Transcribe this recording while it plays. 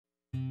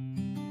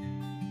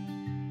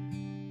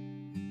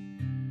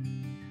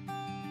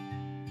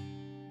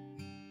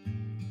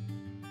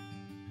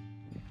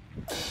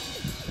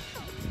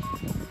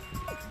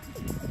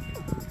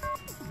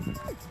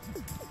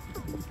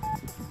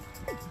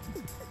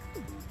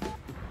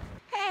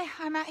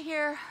I'm out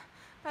here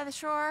by the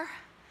shore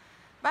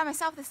by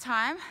myself this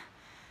time.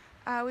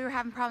 We were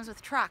having problems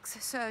with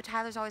trucks, so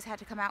Tyler's always had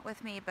to come out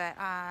with me, but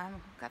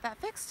got that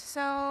fixed.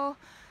 So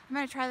I'm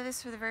gonna try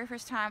this for the very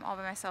first time all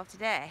by myself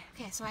today.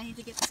 Okay, so I need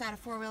to get this out of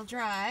four-wheel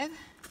drive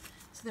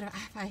so that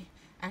if I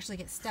actually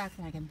get stuck,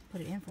 then I can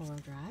put it in four-wheel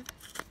drive.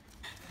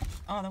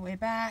 All the way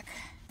back.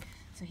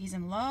 So he's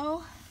in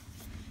low,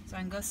 so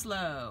I can go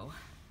slow.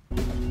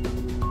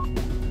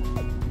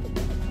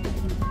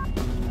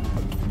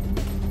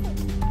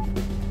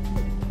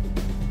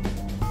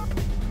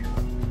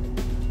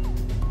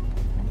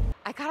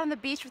 I got on the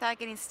beach without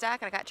getting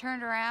stuck, and I got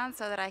turned around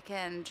so that I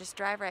can just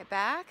drive right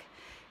back.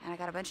 And I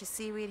got a bunch of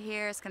seaweed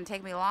here. It's gonna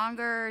take me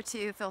longer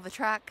to fill the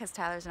truck because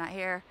Tyler's not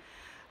here,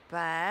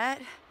 but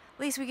at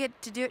least we get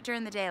to do it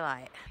during the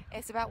daylight.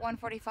 It's about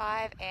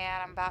 1:45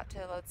 and I'm about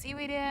to load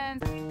seaweed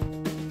in.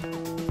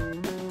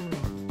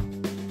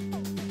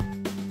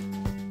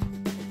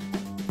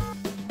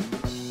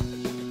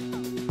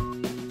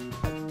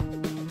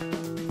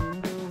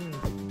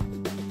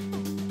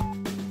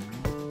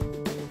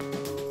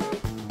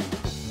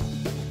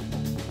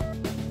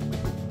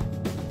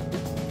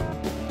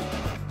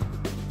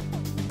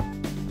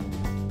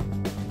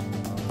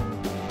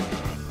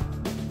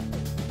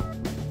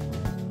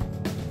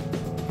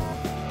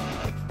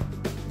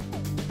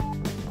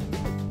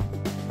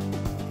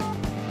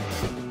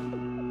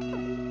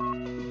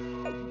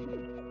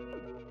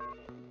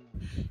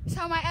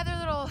 So my other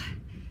little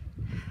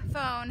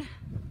phone,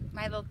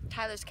 my little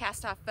Tyler's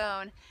cast-off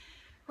phone,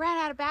 ran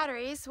out of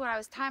batteries when I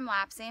was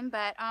time-lapsing,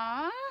 but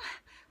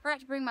forgot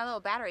to bring my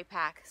little battery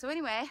pack. So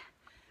anyway,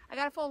 I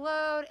got a full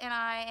load and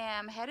I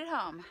am headed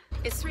home.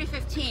 It's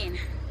 3:15,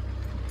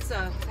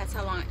 so that's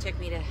how long it took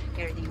me to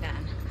get everything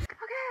done.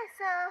 Okay,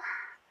 so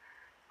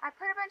I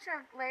put a bunch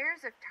of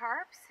layers of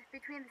tarps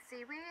between the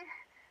seaweed,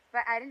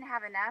 but I didn't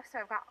have enough, so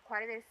I've got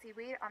quite a bit of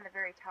seaweed on the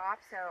very top,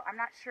 so I'm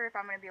not sure if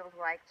I'm going to be able to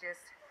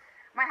just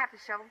might have to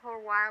shovel for a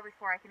while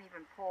before I can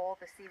even pull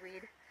the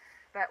seaweed,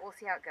 but we'll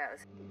see how it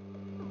goes.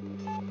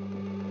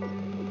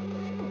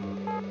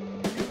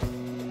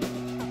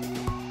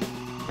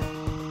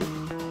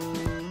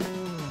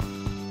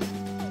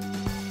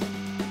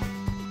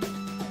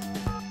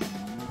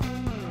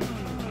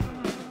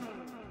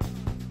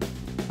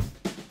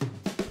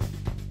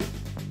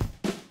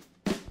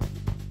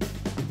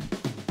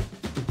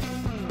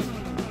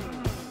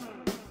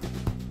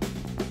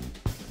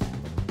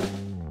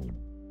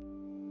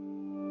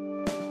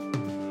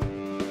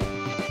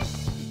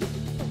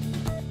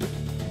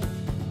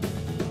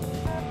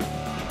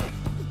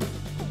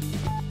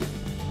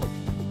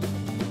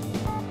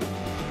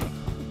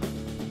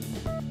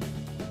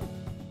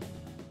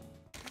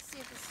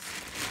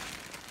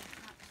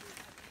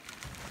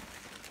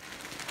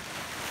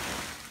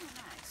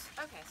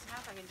 Okay, so now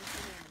if I can just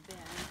get it in the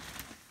bin.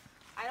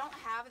 I don't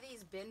have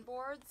these bin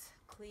boards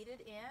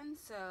cleated in,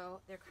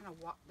 so they're kind of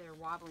they're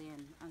wobbly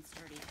and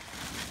unsturdy.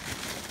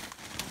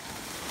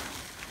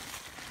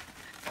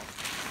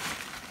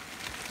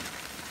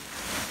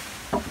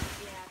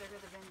 Yeah, there go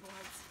the bin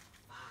boards.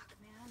 Fuck,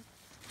 man.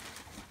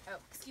 Oh,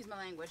 excuse my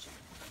language.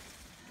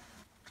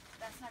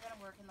 That's not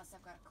gonna work unless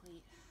I've got a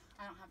cleat.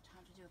 I don't have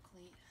time to do a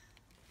cleat.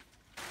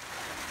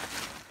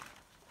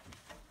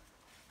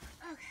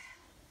 Okay.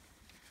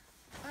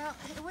 Well,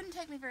 it wouldn't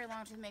take me very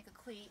long to make a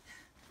cleat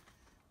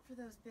for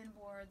those bin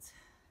boards.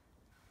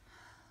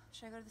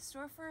 Should I go to the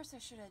store first or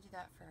should I do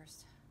that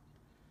first?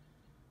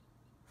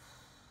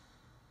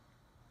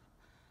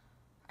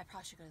 I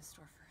probably should go to the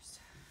store first.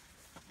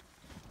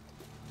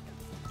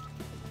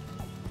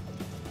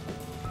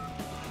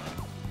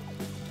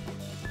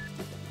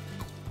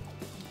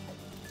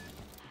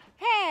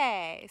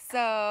 Hey,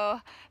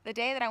 so the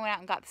day that I went out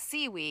and got the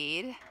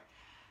seaweed,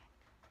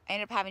 I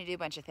ended up having to do a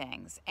bunch of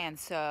things. And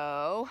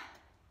so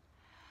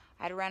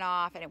I had to run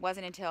off, and it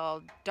wasn't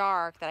until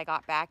dark that I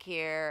got back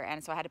here,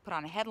 and so I had to put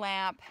on a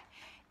headlamp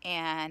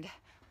and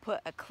put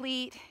a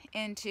cleat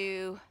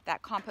into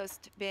that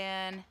compost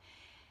bin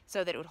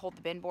so that it would hold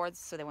the bin boards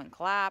so they wouldn't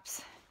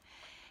collapse.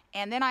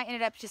 And then I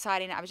ended up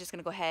deciding I was just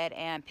gonna go ahead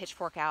and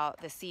pitchfork out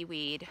the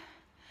seaweed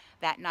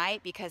that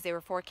night because they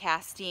were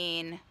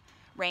forecasting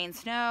rain,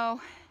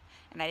 snow,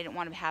 and I didn't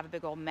want to have a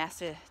big old mess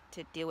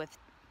to deal with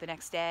the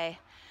next day.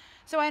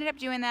 So I ended up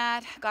doing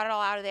that, got it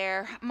all out of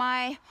there.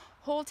 My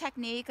whole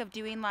technique of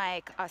doing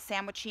like a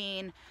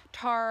sandwiching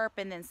tarp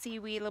and then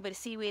seaweed, a little bit of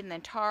seaweed and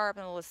then tarp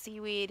and a little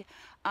seaweed,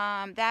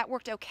 that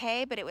worked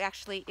okay, but it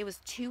was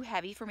too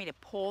heavy for me to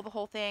pull the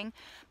whole thing.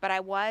 But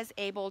I was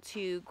able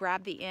to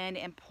grab the end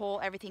and pull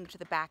everything to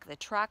the back of the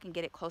truck and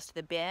get it close to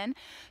the bin.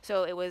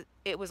 So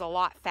it was a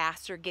lot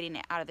faster getting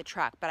it out of the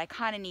truck, but I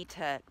kind of need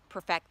to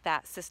perfect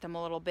that system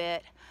a little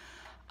bit.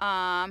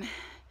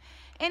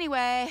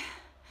 Anyway,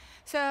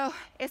 so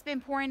it's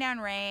been pouring down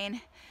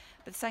rain,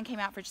 but the sun came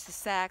out for just a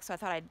sec, so I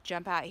thought I'd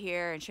jump out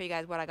here and show you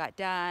guys what I got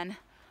done.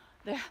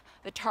 The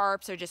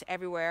tarps are just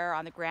everywhere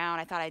on the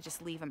ground. I thought I'd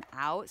just leave them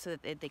out so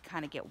that they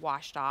kind of get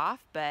washed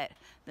off, but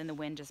then the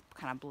wind just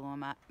kind of blew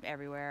them up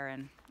everywhere,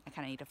 and I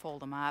kind of need to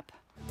fold them up.